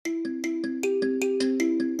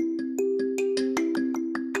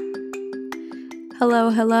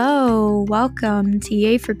Hello. Welcome to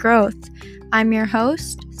Yay for Growth. I'm your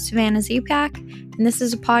host, Savannah Zepak, and this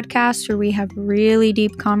is a podcast where we have really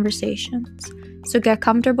deep conversations. So get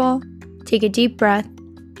comfortable, take a deep breath,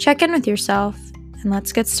 check in with yourself, and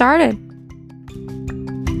let's get started.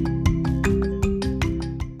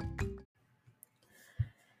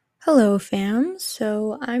 Hello, fam.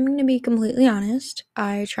 So I'm going to be completely honest.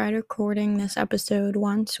 I tried recording this episode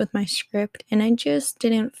once with my script, and I just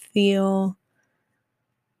didn't feel,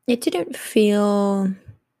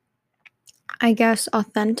 I guess,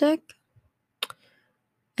 authentic.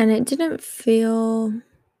 And it didn't feel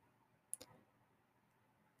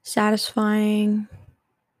satisfying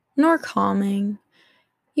nor calming.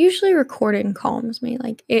 Usually recording calms me.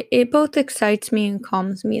 Like it both excites me and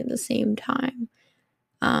calms me at the same time.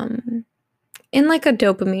 In like a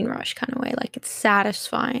dopamine rush kind of way. Like it's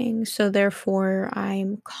satisfying. So therefore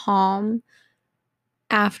I'm calm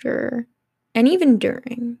after and even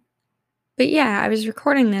during. But yeah, I was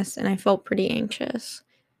recording this and I felt pretty anxious.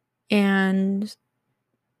 And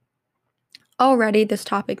already this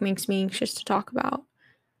topic makes me anxious to talk about.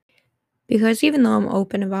 Because even though I'm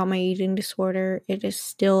open about my eating disorder, it is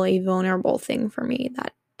still a vulnerable thing for me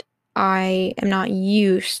that I am not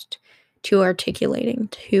used to articulating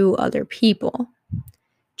to other people.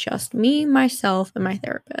 Just me, myself, and my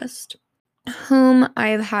therapist, whom I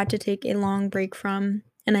have had to take a long break from,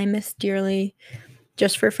 and I miss dearly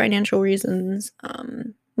just for financial reasons,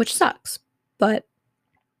 which sucks. But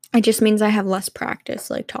it just means I have less practice,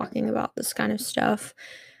 like talking about this kind of stuff,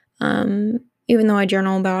 even though I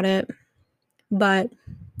journal about it. But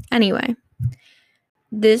anyway,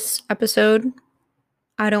 this episode,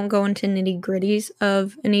 I don't go into nitty-gritties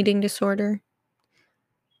of an eating disorder,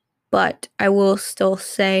 but I will still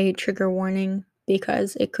say trigger warning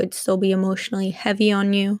because it could still be emotionally heavy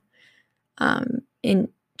on you, and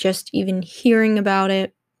just even hearing about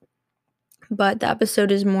it. But the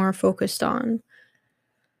episode is more focused on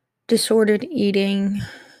disordered eating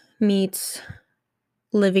meets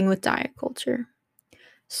living with diet culture.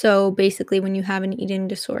 So basically, when you have an eating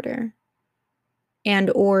disorder and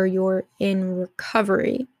or you're in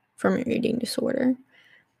recovery from your eating disorder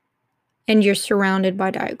and you're surrounded by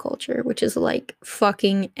diet culture, which is like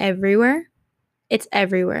fucking everywhere. It's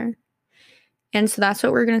everywhere. And so that's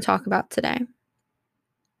what we're going to talk about today.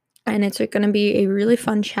 And it's going to be a really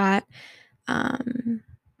fun chat.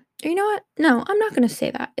 You know what? No, I'm not going to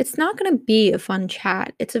say that. It's not going to be a fun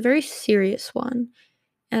chat. It's a very serious one.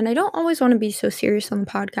 And I don't always want to be so serious on the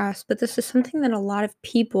podcast, but this is something that a lot of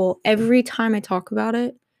people, every time I talk about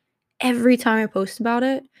it, every time I post about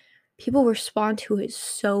it, people respond to it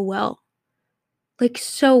so well. Like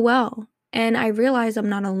so well. And I realize I'm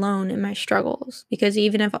not alone in my struggles because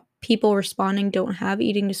even if people responding don't have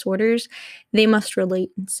eating disorders, they must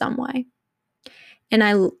relate in some way.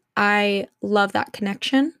 And I love that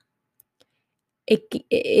connection.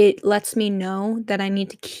 It lets me know that I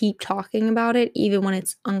need to keep talking about it even when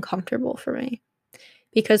it's uncomfortable for me.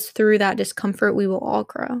 Because through that discomfort, we will all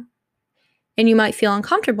grow. And you might feel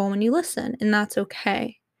uncomfortable when you listen, and that's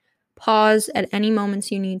okay. Pause at any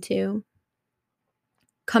moments you need to.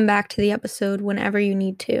 Come back to the episode whenever you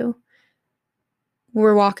need to.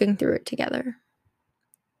 We're walking through it together.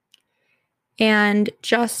 And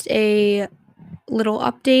just a little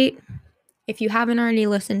update. If you haven't already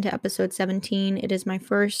listened to episode 17, it is my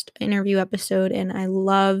first interview episode, and I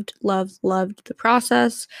loved the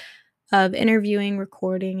process of interviewing,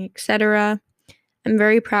 recording, etc. I'm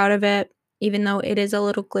very proud of it, even though it is a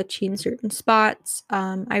little glitchy in certain spots.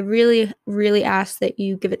 I really ask that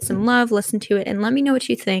you give it some love, listen to it, and let me know what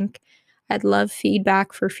you think. I'd love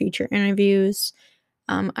feedback for future interviews.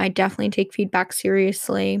 I definitely take feedback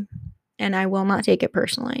seriously, and I will not take it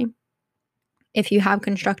personally if you have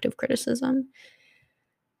constructive criticism.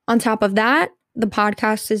 On top of that, the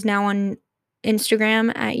podcast is now on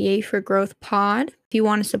Instagram at Yay for Growth Pod. If you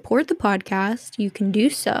want to support the podcast, you can do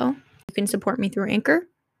so. You can support me through Anchor.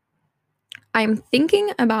 I'm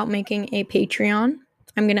thinking about making a Patreon.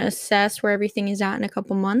 I'm going to assess where everything is at in a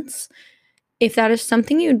couple months. If that is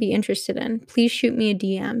something you would be interested in, please shoot me a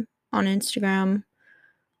DM on Instagram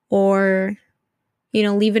or,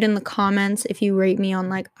 leave it in the comments if you rate me on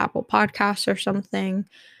like Apple Podcasts or something.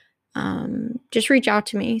 Just reach out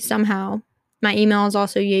to me somehow. My email is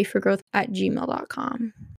also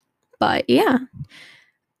yayforgrowth@gmail.com. But yeah,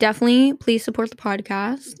 definitely please support the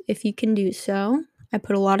podcast if you can do so. I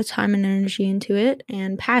put a lot of time and energy into it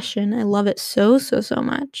and passion. I love it so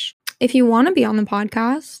much. If you want to be on the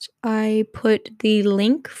podcast, I put the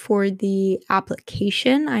link for the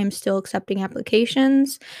application. I'm still accepting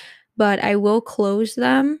applications, but I will close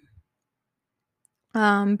them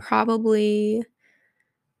probably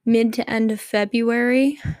mid to end of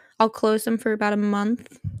February. I'll close them for about a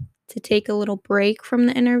month to take a little break from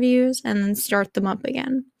the interviews and then start them up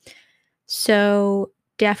again. So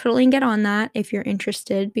definitely get on that if you're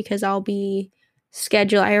interested, because I'll be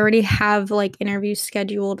scheduled. I already have like interviews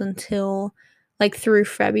scheduled until like through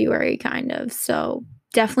February kind of. So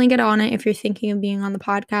definitely get on it if you're thinking of being on the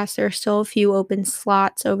podcast. There are still a few open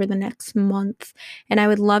slots over the next month, and I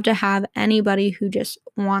would love to have anybody who just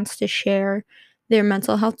wants to share their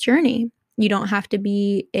mental health journey. You don't have to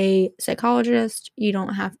be a psychologist. You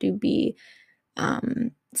don't have to be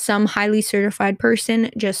some highly certified person,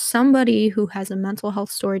 just somebody who has a mental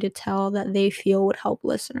health story to tell that they feel would help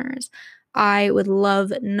listeners. I would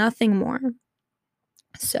love nothing more.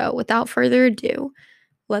 So, without further ado,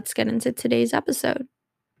 let's get into today's episode.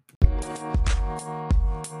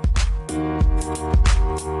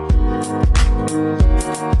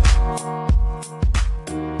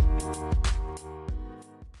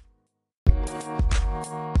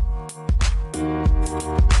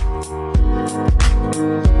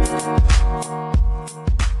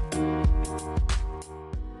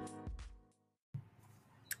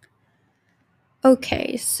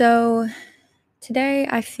 Okay, so today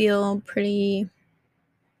I feel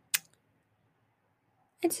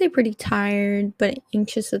I'd say pretty tired, but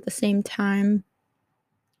anxious at the same time.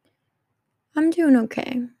 I'm doing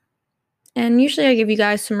okay. And usually I give you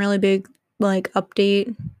guys some really big, like,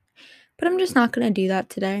 update, but I'm just not going to do that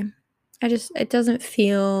today. It doesn't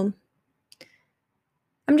feel,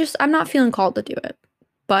 I'm not feeling called to do it.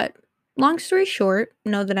 But long story short,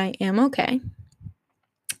 know that I am okay.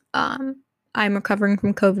 I'm recovering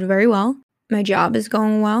from COVID very well. My job is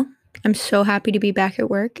going well. I'm so happy to be back at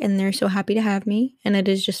work, and they're so happy to have me. And it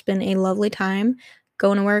has just been a lovely time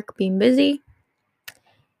going to work, being busy.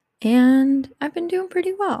 And I've been doing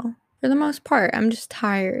pretty well for the most part. I'm just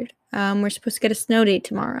tired. We're supposed to get a snow date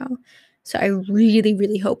tomorrow. So I really,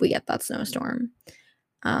 really hope we get that snowstorm.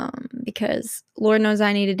 Because Lord knows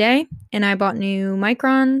I need a day. And I bought new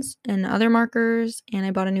microns and other markers. And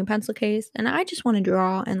I bought a new pencil case. And I just want to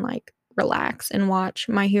draw and like relax and watch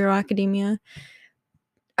My Hero Academia.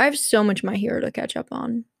 I have so much My Hero to catch up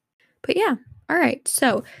on. But yeah. All right.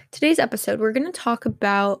 So today's episode, we're going to talk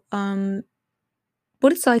about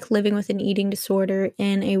what it's like living with an eating disorder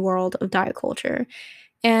in a world of diet culture.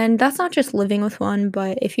 And that's not just living with one,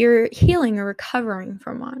 but if you're healing or recovering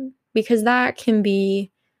from one, because that can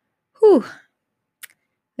be hard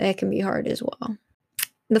as well.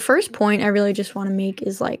 The first point I really just want to make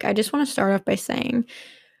is I just want to start off by saying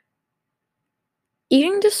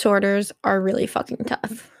eating disorders are really fucking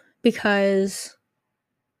tough, because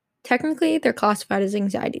technically they're classified as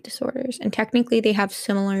anxiety disorders, and technically they have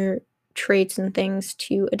similar traits and things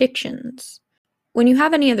to addictions. When you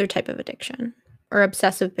have any other type of addiction or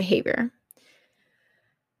obsessive behavior,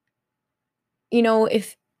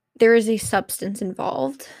 if there is a substance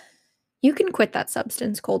involved, you can quit that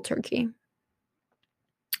substance cold turkey.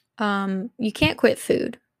 You can't quit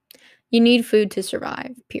food. You need food to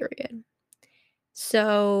survive, period.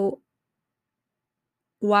 So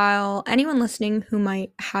while anyone listening who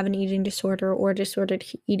might have an eating disorder or disordered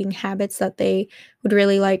eating habits that they would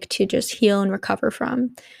really like to just heal and recover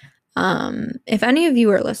from, if any of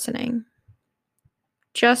you are listening,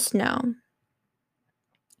 just know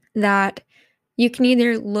that you can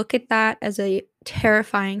either look at that as a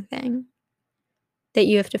terrifying thing, that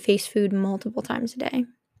you have to face food multiple times a day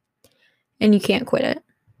and you can't quit it,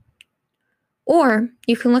 or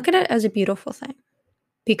you can look at it as a beautiful thing,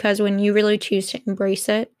 because when you really choose to embrace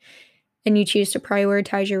it and you choose to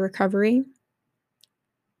prioritize your recovery,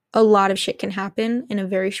 a lot of shit can happen in a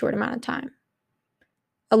very short amount of time.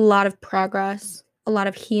 A lot of progress, a lot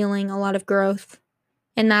of healing, a lot of growth.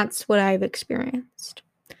 And that's what I've experienced.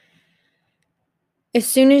 As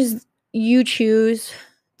soon as you choose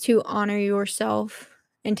to honor yourself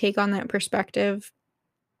and take on that perspective,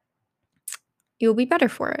 you'll be better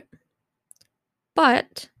for it.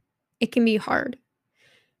 But it can be hard.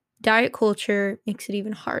 Diet culture makes it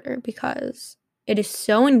even harder because it is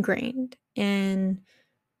so ingrained in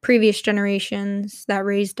previous generations that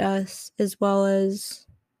raised us, as well as,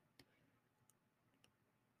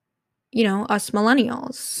 us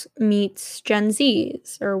millennials meets Gen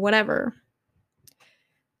Zs or whatever.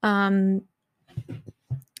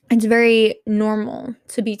 It's very normal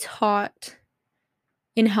to be taught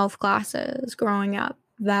in health classes growing up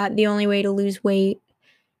that the only way to lose weight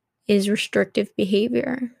is restrictive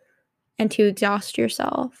behavior and to exhaust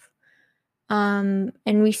yourself. And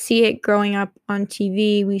we see it growing up on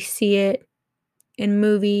TV. We see it in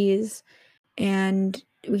movies. And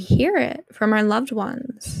we hear it from our loved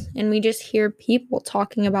ones, and we just hear people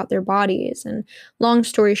talking about their bodies. And long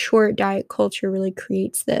story short, diet culture really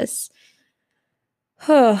creates this,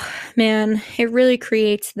 oh man, it really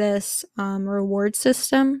creates this reward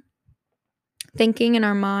system thinking in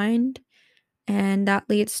our mind, and that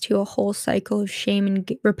leads to a whole cycle of shame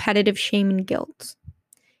and repetitive shame and guilt.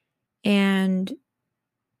 And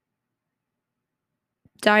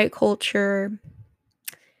diet culture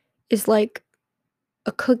is like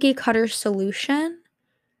a cookie cutter solution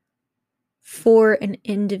for an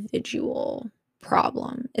individual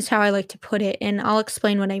problem, is how I like to put it. And I'll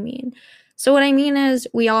explain what I mean. So what I mean is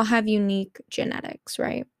we all have unique genetics,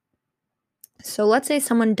 right? So let's say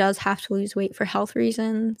someone does have to lose weight for health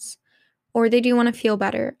reasons, or they do want to feel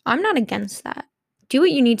better. I'm not against that. Do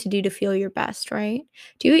what you need to do to feel your best, right?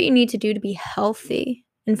 Do what you need to do to be healthy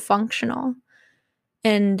and functional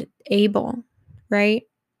and able, right?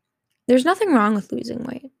 There's nothing wrong with losing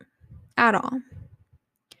weight at all.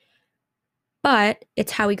 But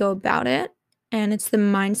it's how we go about it, and it's the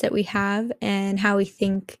mindset we have and how we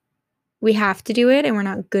think we have to do it, and we're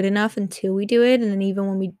not good enough until we do it. And then even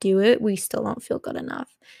when we do it, we still don't feel good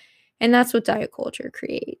enough. And that's what diet culture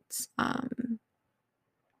creates.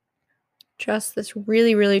 Just this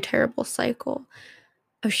really, really terrible cycle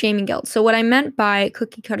of shame and guilt. So what I meant by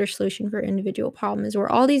cookie cutter solution for individual problem is we're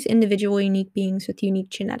all these individual unique beings with unique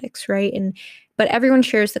genetics, right? But everyone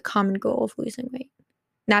shares the common goal of losing weight.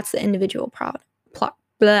 That's the individual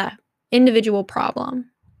individual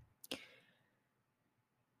problem.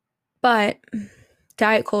 But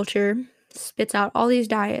diet culture spits out all these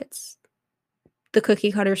diets, the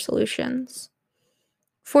cookie cutter solutions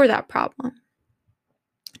for that problem,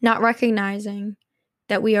 not recognizing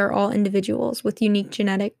that we are all individuals with unique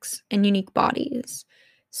genetics and unique bodies.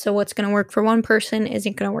 So what's going to work for one person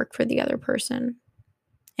isn't going to work for the other person.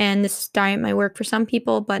 And this diet might work for some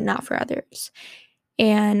people, but not for others.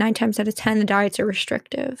 And 9 times out of 10, the diets are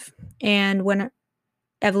restrictive. And when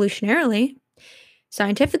evolutionarily,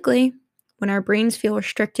 scientifically, when our brains feel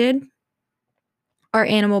restricted, our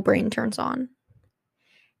animal brain turns on.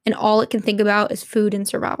 And all it can think about is food and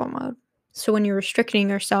survival mode. So when you're restricting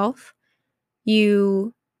yourself,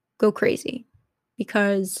 you go crazy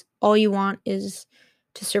because all you want is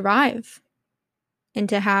to survive and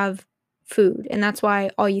to have food. And that's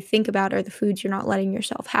why all you think about are the foods you're not letting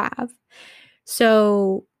yourself have.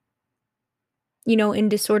 So, in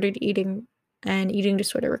disordered eating and eating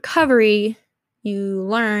disorder recovery, you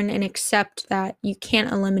learn and accept that you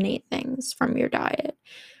can't eliminate things from your diet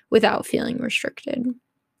without feeling restricted,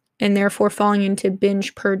 and therefore falling into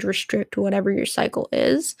binge, purge, restrict, whatever your cycle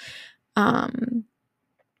is.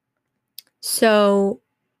 So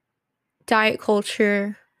diet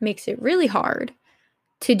culture makes it really hard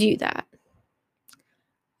to do that.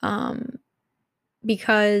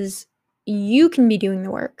 Because you can be doing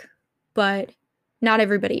the work, but not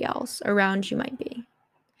everybody else around you might be.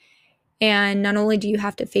 And not only do you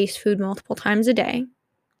have to face food multiple times a day,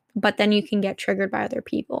 but then you can get triggered by other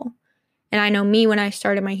people. And I know me, when I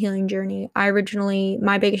started my healing journey,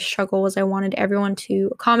 my biggest struggle was I wanted everyone to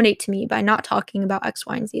accommodate to me by not talking about X,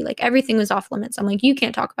 Y, and Z. Like everything was off limits. I'm like, you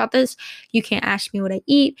can't talk about this. You can't ask me what I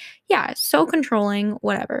eat. Yeah, so controlling,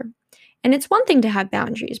 whatever. And it's one thing to have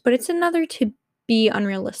boundaries, but it's another to be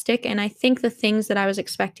unrealistic. And I think the things that I was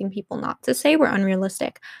expecting people not to say were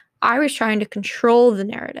unrealistic. I was trying to control the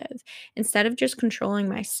narrative instead of just controlling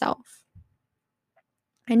myself.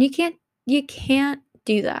 And you can't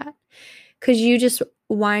do that, because you just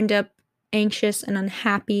wind up anxious and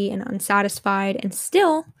unhappy and unsatisfied, and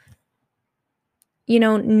still,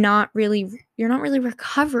 you're not really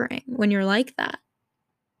recovering when you're like that.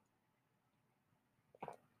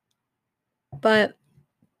 But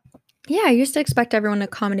yeah, I used to expect everyone to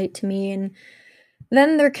accommodate to me, and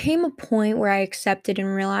then there came a point where I accepted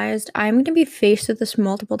and realized I'm going to be faced with this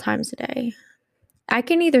multiple times a day. I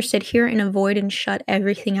can either sit here and avoid and shut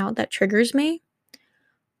everything out that triggers me,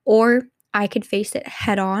 or I could face it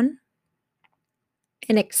head on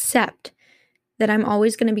and accept that I'm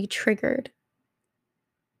always going to be triggered.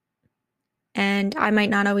 And I might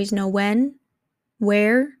not always know when,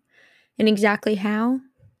 where, and exactly how,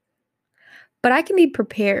 but I can be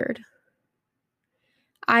prepared.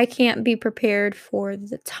 I can't be prepared for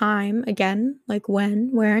the time, again, like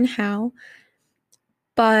when, where, and how,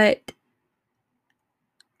 but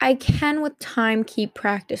I can with time keep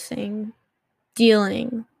practicing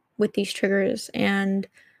dealing with these triggers and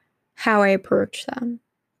how I approach them.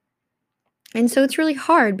 And so it's really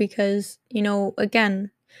hard because,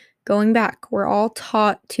 again, going back, we're all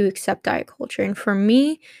taught to accept diet culture. And for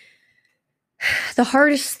me, the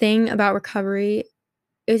hardest thing about recovery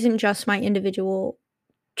isn't just my individual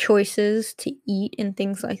choices to eat and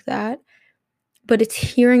things like that. But it's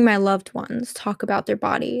hearing my loved ones talk about their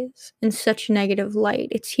bodies in such a negative light.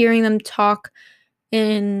 It's hearing them talk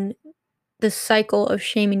in the cycle of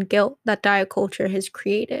shame and guilt that diet culture has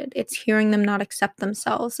created. It's hearing them not accept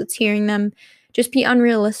themselves. It's hearing them just be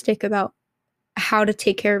unrealistic about how to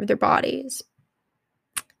take care of their bodies.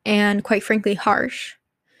 And quite frankly, harsh.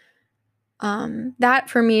 That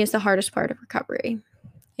for me is the hardest part of recovery,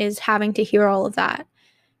 is having to hear all of that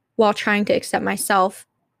while trying to accept myself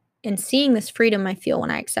and seeing this freedom I feel when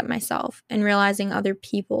I accept myself and realizing other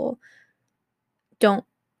people don't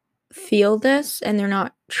feel this and they're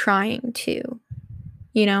not trying to,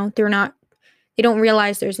 they don't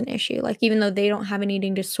realize there's an issue. Like, even though they don't have an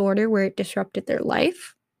eating disorder where it disrupted their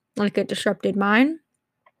life, like it disrupted mine,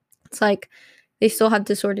 it's like they still have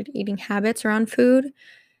disordered eating habits around food.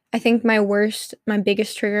 I think my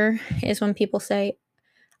biggest trigger is when people say,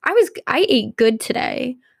 I ate good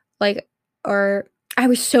today, like, or I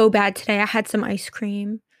was so bad today, I had some ice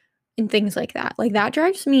cream and things like that. Like, that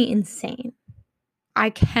drives me insane. I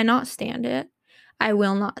cannot stand it. I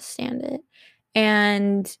will not stand it.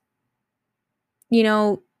 And,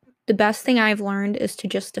 the best thing I've learned is to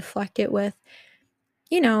just deflect it with,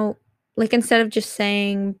 like, instead of just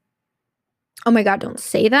saying, oh my God, don't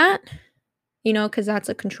say that, because that's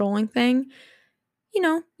a controlling thing.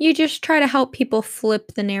 You just try to help people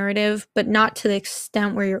flip the narrative, but not to the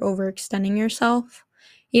extent where you're overextending yourself,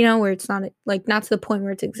 where it's not to the point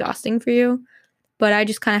where it's exhausting for you. But I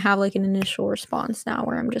just kind of have like an initial response now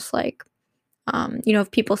where I'm just like,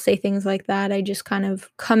 if people say things like that, I just kind of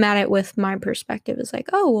come at it with my perspective. It's like,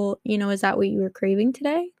 oh, well, is that what you were craving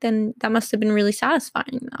today? Then that must have been really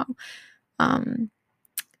satisfying though.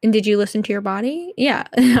 And did you listen to your body? Yeah.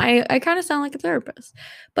 I kind of sound like a therapist.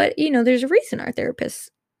 But, there's a reason our therapists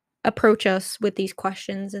approach us with these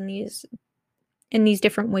questions in these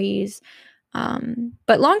different ways.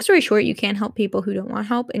 But long story short, you can't help people who don't want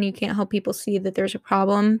help, and you can't help people see that there's a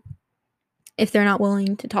problem if they're not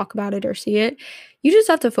willing to talk about it or see it. You just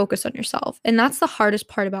have to focus on yourself. And that's the hardest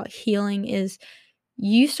part about healing, is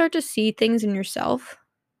you start to see things in yourself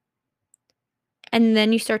and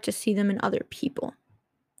then you start to see them in other people.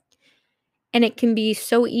 And it can be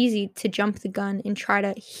so easy to jump the gun and try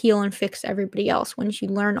to heal and fix everybody else once you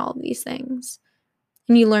learn all of these things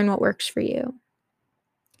and you learn what works for you.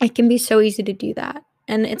 It can be so easy to do that.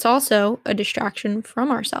 And it's also a distraction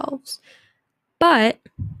from ourselves. But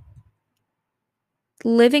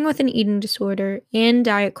living with an eating disorder in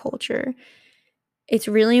diet culture, it's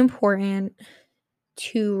really important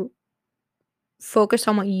to focus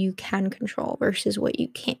on what you can control versus what you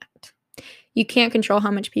can't. You can't control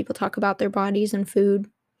how much people talk about their bodies and food.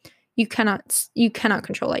 You cannot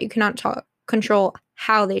control that. You cannot control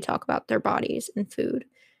how they talk about their bodies and food.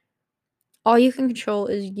 All you can control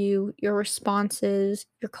is your responses,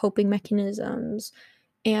 your coping mechanisms,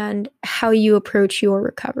 and how you approach your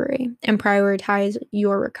recovery and prioritize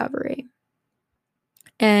your recovery.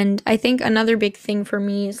 And I think another big thing for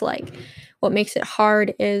me is like what makes it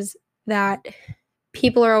hard is that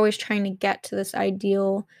people are always trying to get to this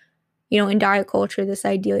ideal, in diet culture, this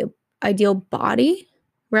ideal body,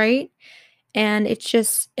 right? And it's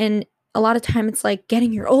just, and a lot of time it's like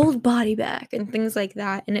getting your old body back and things like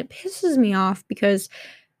that. And it pisses me off because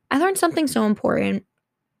I learned something so important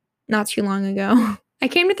not too long ago. I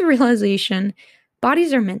came to the realization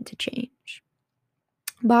bodies are meant to change.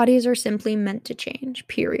 Bodies are simply meant to change,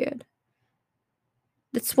 period.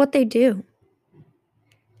 That's what they do.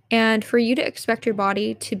 And for you to expect your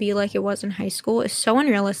body to be like it was in high school is so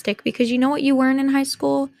unrealistic, because you know what you weren't in high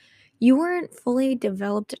school? You weren't fully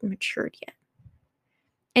developed and matured yet.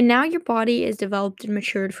 And now your body is developed and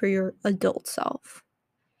matured for your adult self.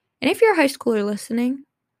 And if you're a high schooler listening,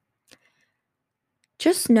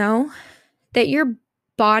 just know that your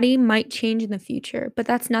body might change in the future, but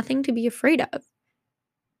that's nothing to be afraid of.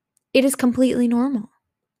 It is completely normal.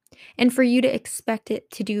 And for you to expect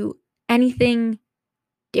it to do anything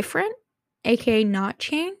different, aka not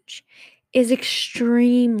change, is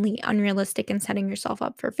extremely unrealistic and setting yourself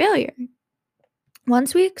up for failure.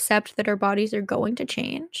 Once we accept that our bodies are going to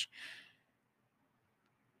change,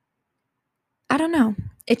 I don't know,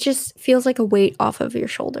 it just feels like a weight off of your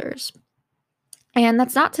shoulders. And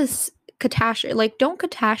that's not to don't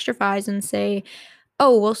catastrophize and say,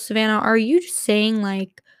 oh, well, Savannah, are you saying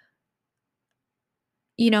like,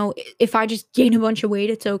 if I just gain a bunch of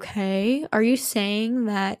weight, it's okay? Are you saying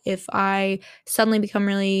that if I suddenly become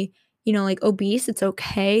really, like obese, it's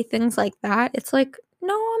okay? Things like that. It's like,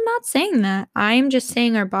 no, I'm not saying that. I'm just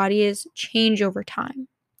saying our bodies change over time.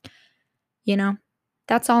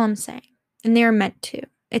 That's all I'm saying. And they're meant to.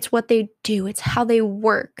 It's what they do. It's how they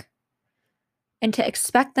work. And to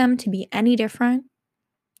expect them to be any different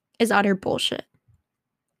is utter bullshit.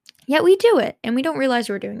 Yet we do it and we don't realize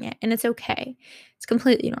we're doing it, and it's okay. It's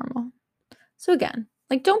completely normal. So again,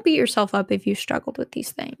 like, don't beat yourself up if you struggled with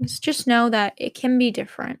these things. Just know that it can be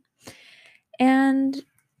different. And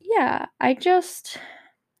yeah, I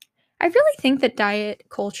really think that diet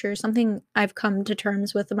culture, something I've come to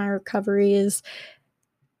terms with in my recovery, is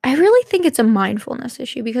I really think it's a mindfulness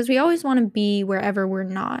issue, because we always want to be wherever we're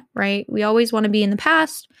not, right? We always want to be in the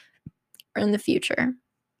past or in the future.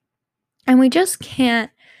 And we just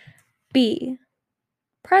can't be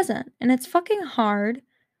present. And it's fucking hard,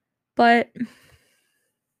 but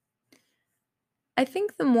I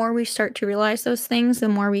think the more we start to realize those things, the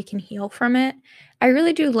more we can heal from it. I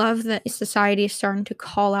really do love that society is starting to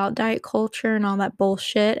call out diet culture and all that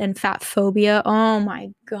bullshit and fat phobia. Oh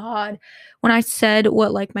my God. When I said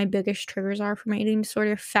what like my biggest triggers are for my eating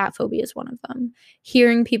disorder, fat phobia is one of them.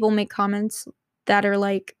 Hearing people make comments that are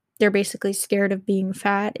like, they're basically scared of being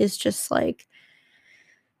fat is just like,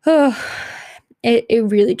 oh, it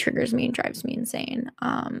really triggers me and drives me insane.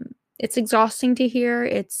 It's exhausting to hear.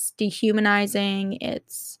 It's dehumanizing.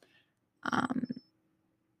 Um,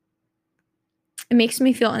 it makes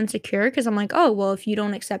me feel insecure, because I'm like, oh, well, if you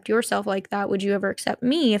don't accept yourself like that, would you ever accept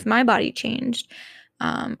me if my body changed?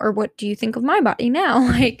 Or what do you think of my body now?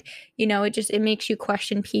 Like, it makes you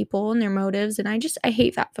question people and their motives. And I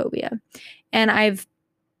hate fat phobia. And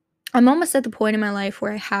I'm almost at the point in my life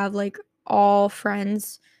where I have like all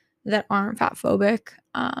friends that aren't fat phobic.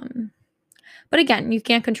 But again, you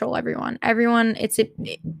can't control everyone. It's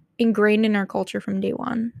ingrained in our culture from day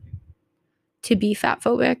one to be fat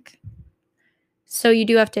phobic. So you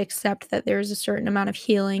do have to accept that there's a certain amount of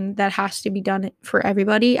healing that has to be done for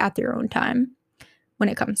everybody at their own time when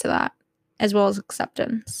it comes to that, as well as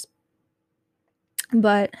acceptance.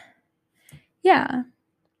 But yeah,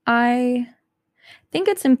 I think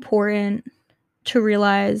it's important to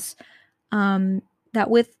realize that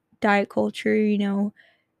with diet culture,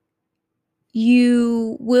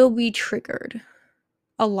 you will be triggered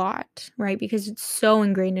a lot, right? Because it's so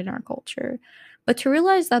ingrained in our culture. But to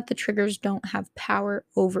realize that the triggers don't have power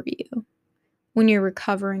over you when you're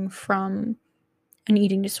recovering from an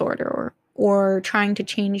eating disorder, or trying to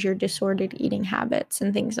change your disordered eating habits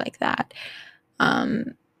and things like that.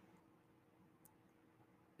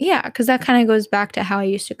 Yeah, because that kind of goes back to how I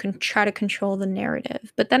used to try to control the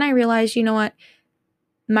narrative. But then I realized, you know what?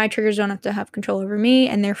 My triggers don't have to have control over me,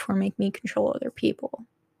 and therefore make me control other people.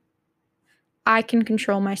 I can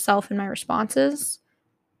control myself and my responses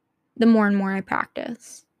the more and more I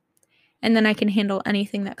practice. And then I can handle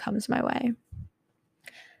anything that comes my way.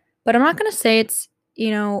 But I'm not going to say it's,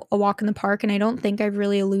 a walk in the park. And I don't think I've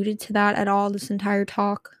really alluded to that at all this entire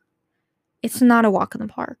talk. It's not a walk in the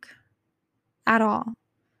park at all.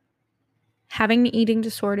 Having an eating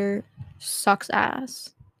disorder sucks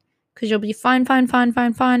ass, because you'll be fine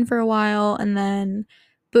for a while, and then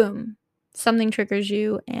boom, something triggers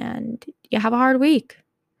you and you have a hard week.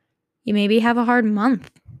 You maybe have a hard month.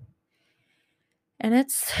 And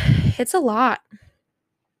it's a lot.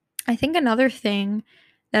 I think another thing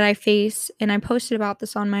that I face, and I posted about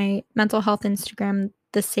this on my mental health Instagram,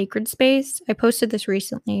 The Sacred Space. I posted this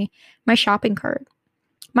recently, my shopping cart.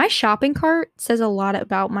 My shopping cart says a lot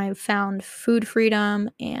about my found food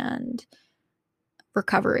freedom and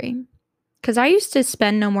recovery. Because I used to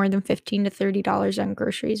spend no more than $15 to $30 on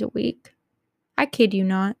groceries a week. I kid you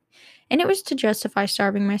not. And it was to justify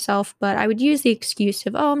starving myself, but I would use the excuse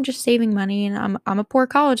of, oh, I'm just saving money and I'm a poor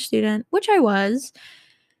college student, which I was.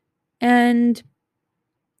 And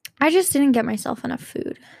I just didn't get myself enough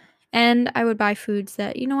food. And I would buy foods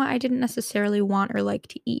that, I didn't necessarily want or like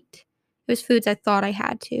to eat. It was foods I thought I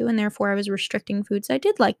had to, and therefore I was restricting foods I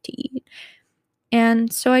did like to eat.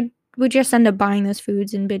 And so I would just end up buying those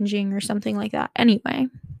foods and binging or something like that anyway.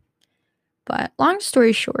 But long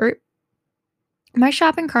story short, my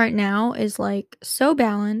shopping cart now is like so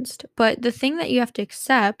balanced, but the thing that you have to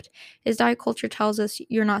accept is diet culture tells us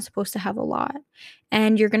you're not supposed to have a lot,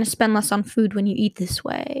 and you're going to spend less on food when you eat this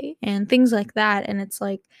way and things like that. And it's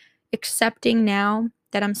like accepting now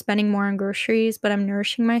that I'm spending more on groceries, but I'm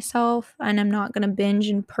nourishing myself and I'm not going to binge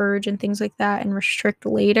and purge and things like that and restrict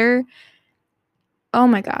later. Oh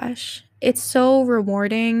my gosh. It's so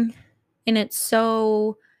rewarding, and it's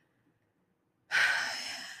so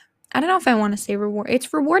I don't know if I want to say reward.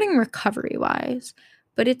 It's rewarding recovery wise,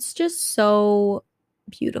 but it's just so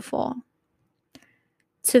beautiful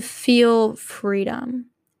to feel freedom.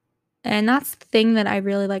 And that's the thing that I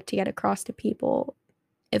really like to get across to people.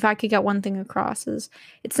 If I could get one thing across, is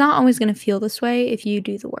it's not always going to feel this way if you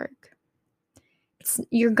do the work.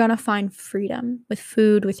 you're gonna find freedom with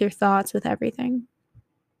food, with your thoughts, with everything.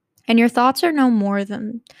 And your thoughts are no more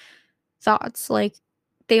than thoughts. Like,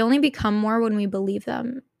 they only become more when we believe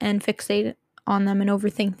them and fixate on them and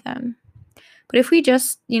overthink them. But if we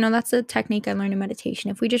just, that's a technique I learned in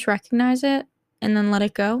meditation. If we just recognize it and then let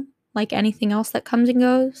it go, like anything else that comes and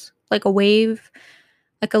goes, like a wave,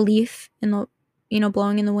 like a leaf in the,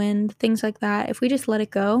 blowing in the wind, things like that. If we just let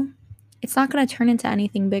it go, it's not going to turn into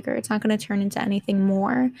anything bigger. It's not going to turn into anything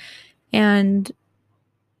more. And,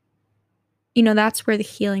 that's where the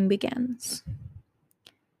healing begins.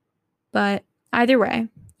 But either way,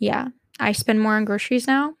 yeah, I spend more on groceries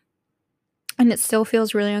now, and it still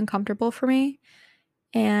feels really uncomfortable for me.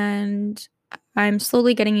 And I'm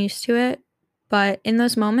slowly getting used to it. But in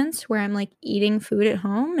those moments where I'm like eating food at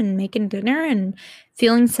home and making dinner and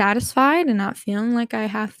feeling satisfied and not feeling like I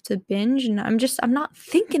have to binge, and I'm not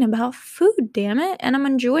thinking about food, damn it. And I'm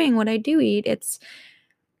enjoying what I do eat. It's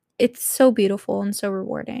so beautiful and so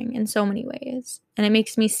rewarding in so many ways. And it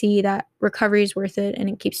makes me see that recovery is worth it, and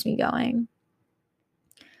it keeps me going.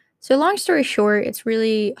 So long story short, it's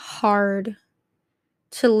really hard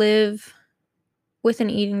to live with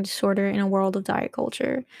an eating disorder in a world of diet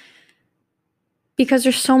culture, because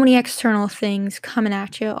there's so many external things coming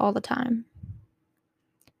at you all the time.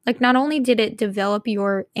 Like, not only did it develop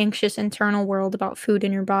your anxious internal world about food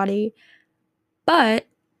in your body, but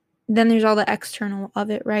then there's all the external of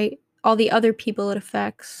it, right? All the other people it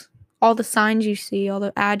affects, all the signs you see, all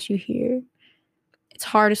the ads you hear. It's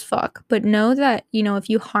hard as fuck. But know that, if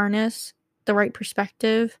you harness the right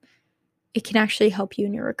perspective, it can actually help you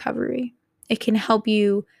in your recovery. It can help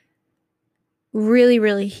you really,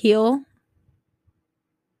 really heal.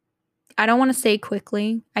 I don't want to say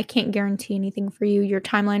quickly. I can't guarantee anything for you. Your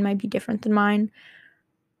timeline might be different than mine.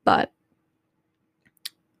 But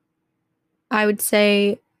I would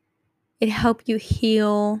say it helped you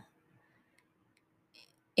heal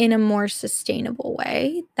in a more sustainable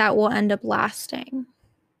way that will end up lasting.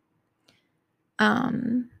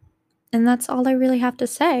 And that's all I really have to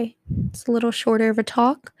say. It's a little shorter of a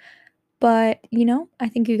talk, but I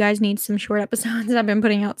think you guys need some short episodes. I've been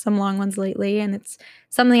putting out some long ones lately, and it's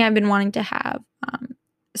something I've been wanting to have.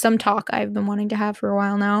 Some talk I've been wanting to have for a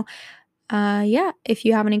while now. Yeah, if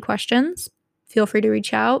you have any questions, feel free to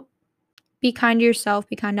reach out. Be kind to yourself,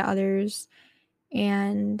 be kind to others,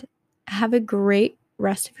 and have a great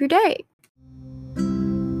rest of your day.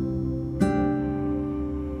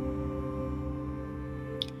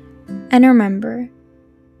 And remember,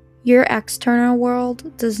 your external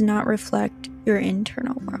world does not reflect your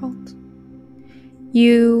internal world.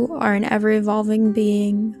 You are an ever-evolving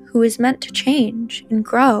being who is meant to change and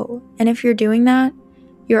grow. And if you're doing that,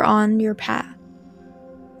 you're on your path.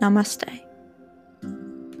 Namaste.